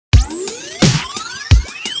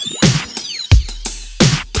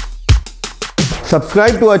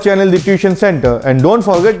Subscribe to our channel The Tuition Center and don't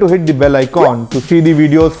forget to hit the bell icon to see the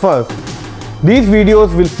videos first. These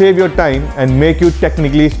videos will save your time and make you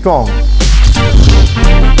technically strong.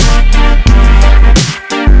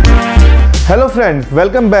 Hello friends,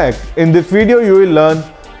 welcome back. In this video you will learn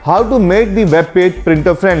how to make the web page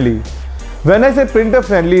printer friendly. When I say printer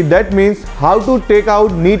friendly, that means how to take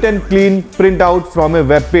out neat and clean printout from a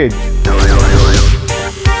web page.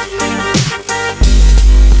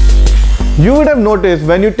 You would have noticed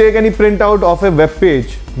when you take any printout of a web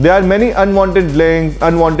page, there are many unwanted links,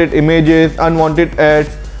 unwanted images, unwanted ads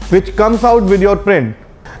which comes out with your print.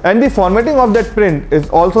 And the formatting of that print is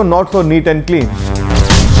also not so neat and clean.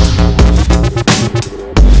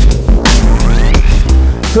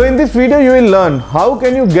 So in this video you will learn how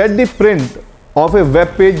can you get the print of a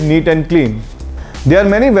web page neat and clean. There are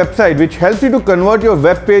many websites which help you to convert your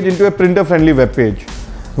web page into a printer friendly web page.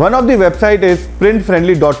 One of the website is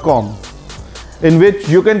printfriendly.com, in which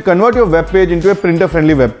you can convert your web page into a printer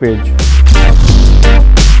friendly web page.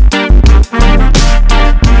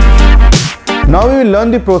 Now we will learn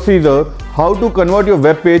the procedure how to convert your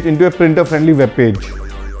web page into a printer friendly web page.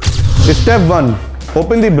 Step 1.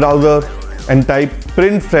 Open the browser and type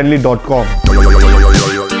printfriendly.com.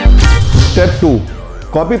 Step 2.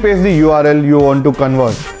 Copy paste the URL you want to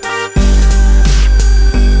convert.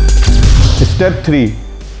 Step 3.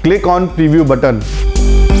 Click on preview button.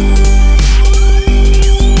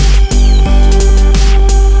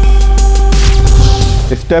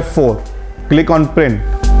 Step 4. Click on print.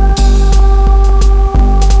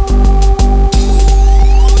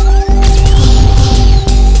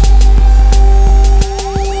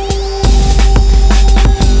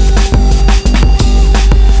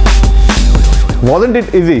 Wasn't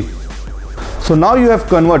it easy? So now you have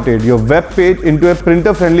converted your web page into a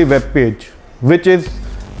printer friendly web page, which is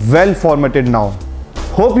well formatted now.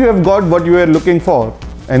 Hope you have got what you were looking for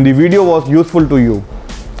and the video was useful to you.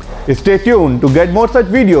 Stay tuned to get more such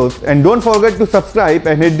videos and don't forget to subscribe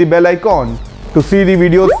and hit the bell icon to see the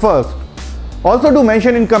videos first. Also do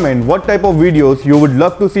mention in comment what type of videos you would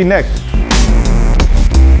love to see next.